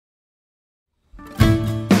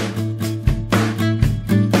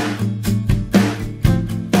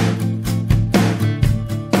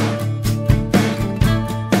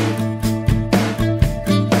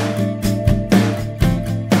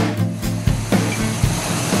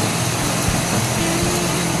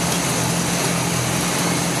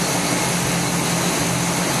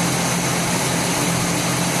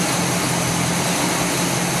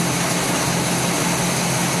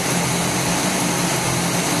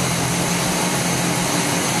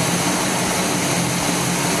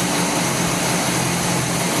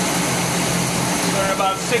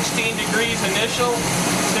16 degrees initial,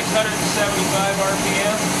 675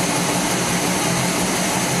 RPM.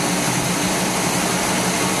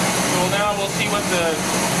 So now we'll see what the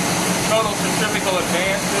total centrifugal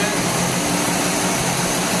advance is.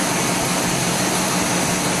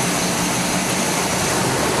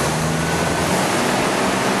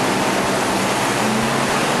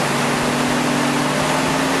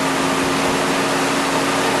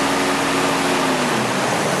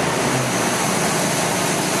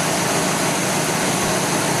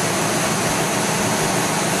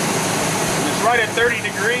 Right at 30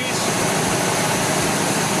 degrees.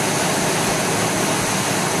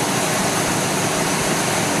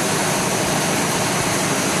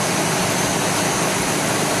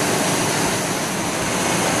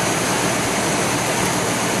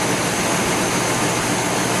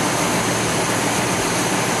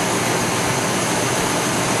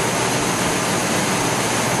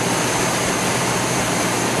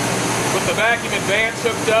 With the vacuum advance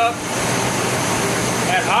hooked up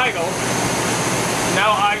at idle,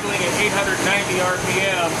 now idling at 890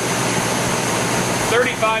 RPM,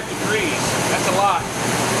 35 degrees. That's a lot.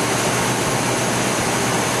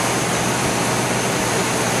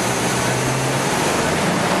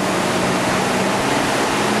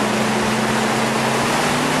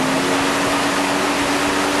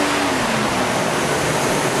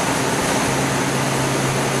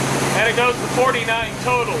 And it goes to 49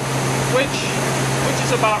 total, which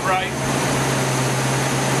is about right.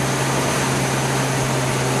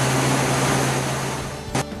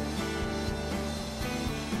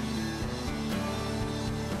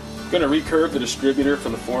 I'm going to recurve the distributor for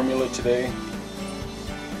the formula today.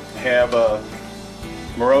 I have a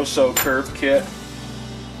Moroso curve kit.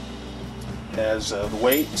 Has the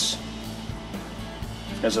weights.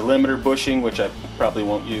 Has a limiter bushing, which I probably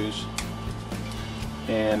won't use.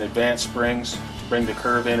 And advanced springs to bring the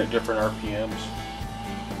curve in at different RPMs.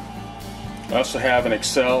 I also have an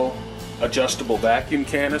Accel adjustable vacuum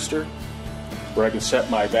canister where I can set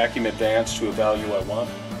my vacuum advance to a value I want.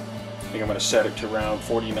 I think I'm going to set it to around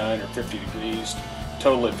 49 or 50 degrees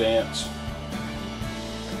total advance.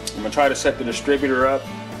 I'm going to try to set the distributor up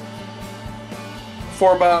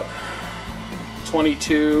for about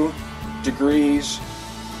 22 degrees,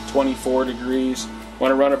 24 degrees. I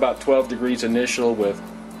want to run about 12 degrees initial with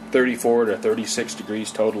 34 to 36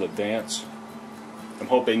 degrees total advance. I'm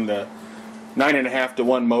hoping the 9.5 to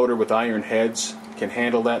 1 motor with iron heads can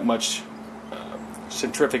handle that much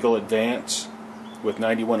centrifugal advance with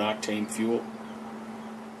 91 octane fuel.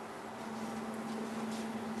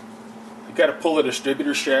 I've got to pull the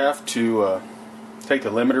distributor shaft to take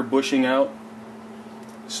the limiter bushing out.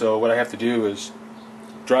 So what I have to do is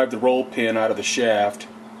drive the roll pin out of the shaft,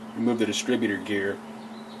 remove the distributor gear,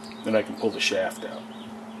 then I can pull the shaft out.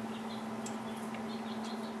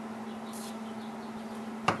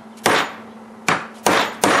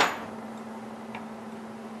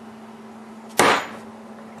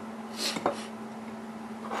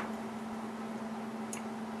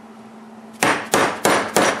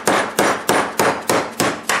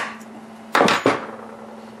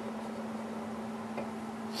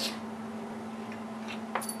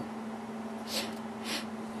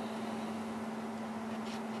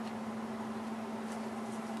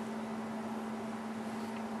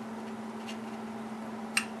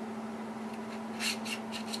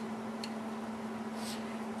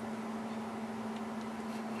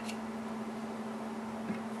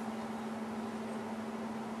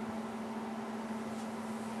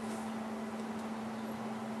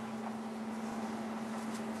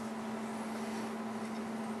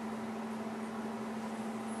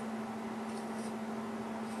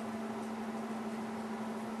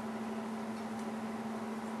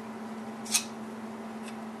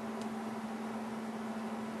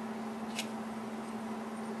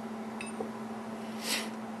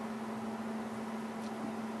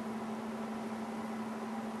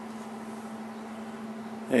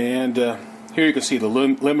 And here you can see the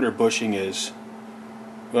limiter bushing is,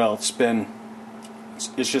 well, it's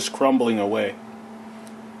just crumbling away.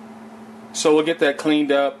 So we'll get that cleaned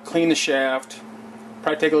up, clean the shaft,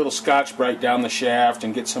 probably take a little Scotch-Brite down the shaft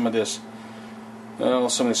and get some of this,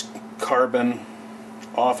 carbon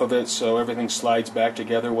off of it so everything slides back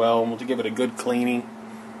together well. And we'll give it a good cleaning,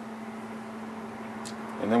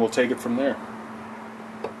 and then we'll take it from there.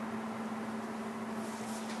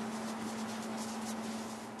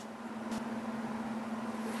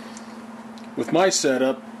 With my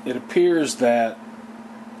setup, it appears that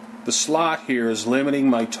the slot here is limiting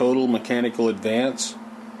my total mechanical advance.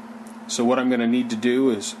 So what I'm going to need to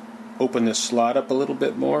do is open this slot up a little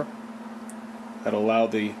bit more. That'll allow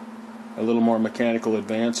the a little more mechanical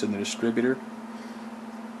advance in the distributor.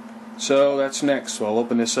 So that's next. So I'll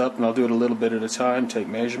open this up and I'll do it a little bit at a time, take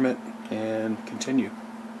measurement, and continue.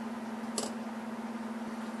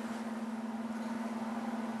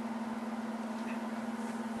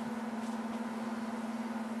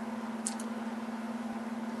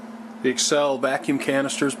 The Accel vacuum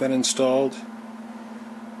canister has been installed,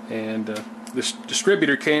 and this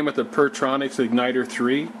distributor came with a Pertronics Igniter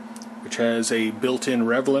 3, which has a built-in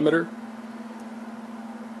rev limiter.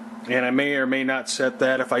 And I may or may not set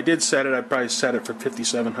that. If I did set it, I'd probably set it for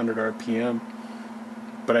 5,700 RPM,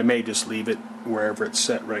 but I may just leave it wherever it's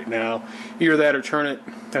set right now. Either that or turn it,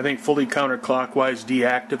 I think, fully counterclockwise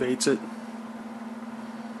deactivates it.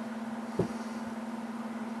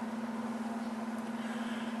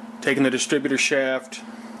 Taking the distributor shaft,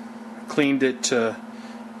 cleaned it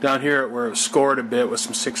down here where it was scored a bit with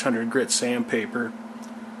some 600 grit sandpaper.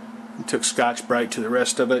 Took Scotch-Brite to the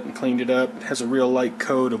rest of it and cleaned it up. It has a real light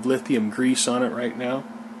coat of lithium grease on it right now.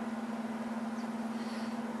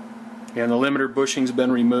 And the limiter bushing's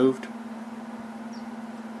been removed.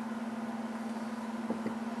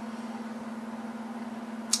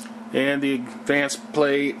 And the advance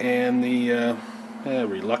plate and the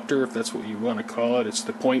reluctor, if that's what you want to call it. It's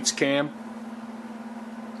the points cam.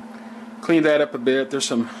 Cleaned that up a bit. There's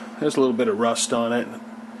a little bit of rust on it,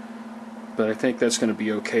 but I think that's going to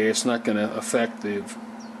be okay. It's not going to affect the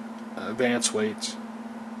advance weights.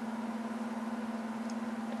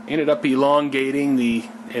 Ended up elongating the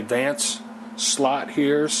advance slot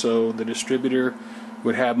here so the distributor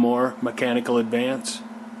would have more mechanical advance.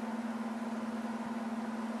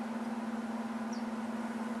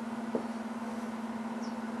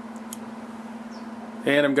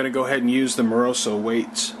 And I'm going to go ahead and use the Moroso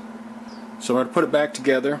weights. So I'm going to put it back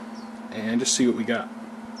together and just see what we got.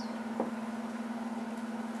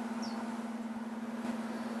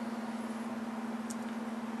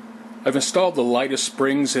 I've installed the lightest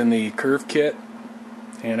springs in the curve kit,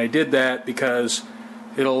 and I did that because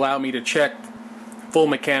it'll allow me to check full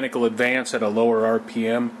mechanical advance at a lower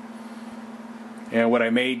RPM. And what I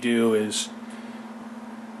may do is,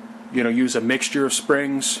 use a mixture of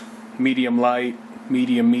springs, medium light,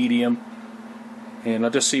 medium, and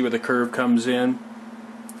I'll just see where the curve comes in.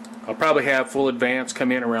 I'll probably have full advance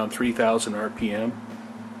come in around 3,000 RPM.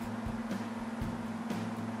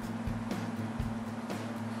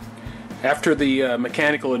 After the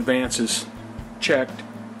mechanical advance is checked,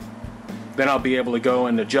 then I'll be able to go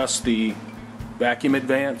and adjust the vacuum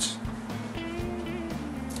advance.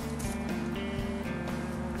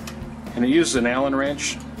 And it uses an Allen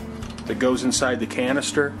wrench that goes inside the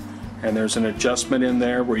canister, and there's an adjustment in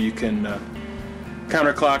there where you can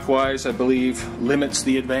counterclockwise, I believe, limits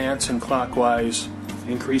the advance, and clockwise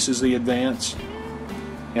increases the advance.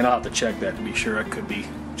 And I'll have to check that to be sure. It could be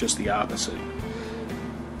just the opposite.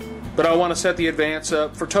 But I want to set the advance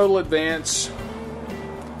up for total advance,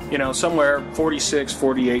 somewhere 46,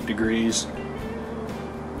 48 degrees.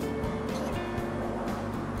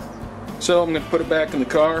 So I'm going to put it back in the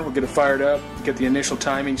car, we'll get it fired up, get the initial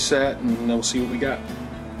timing set, and then we'll see what we got.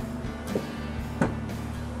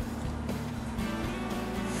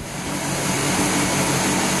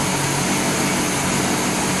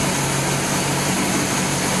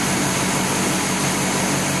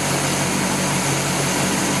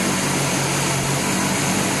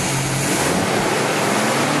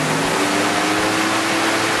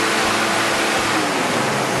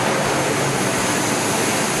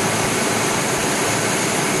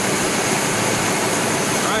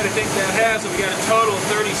 I think that has it. We got a total of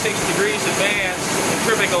 36 degrees advance,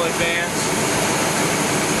 centrifugal advance,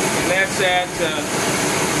 and that's at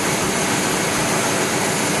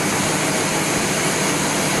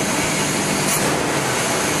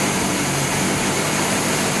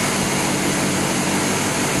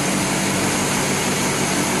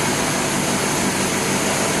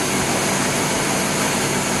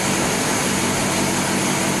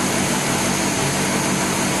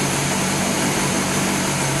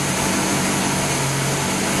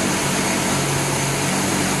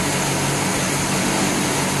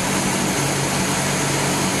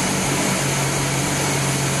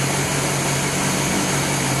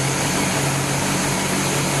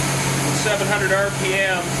 700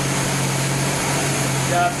 RPM,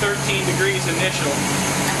 got 13 degrees initial.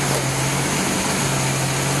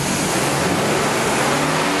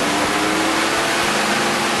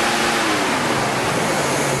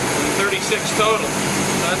 And 36 total.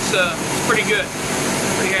 That's pretty good.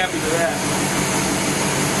 Pretty happy with that.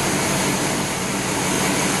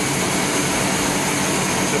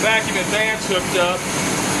 The vacuum advance hooked up,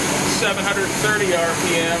 730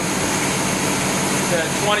 RPM. at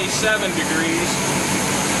 27 degrees.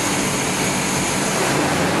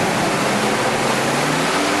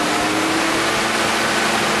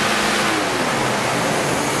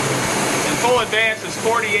 And full advance is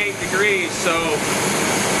 48 degrees, so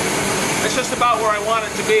that's just about where I want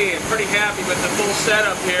it to be. I'm pretty happy with the full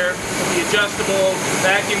setup here, the adjustable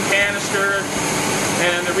vacuum canister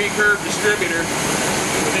and the recurve distributor.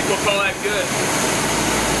 I think we'll call that good.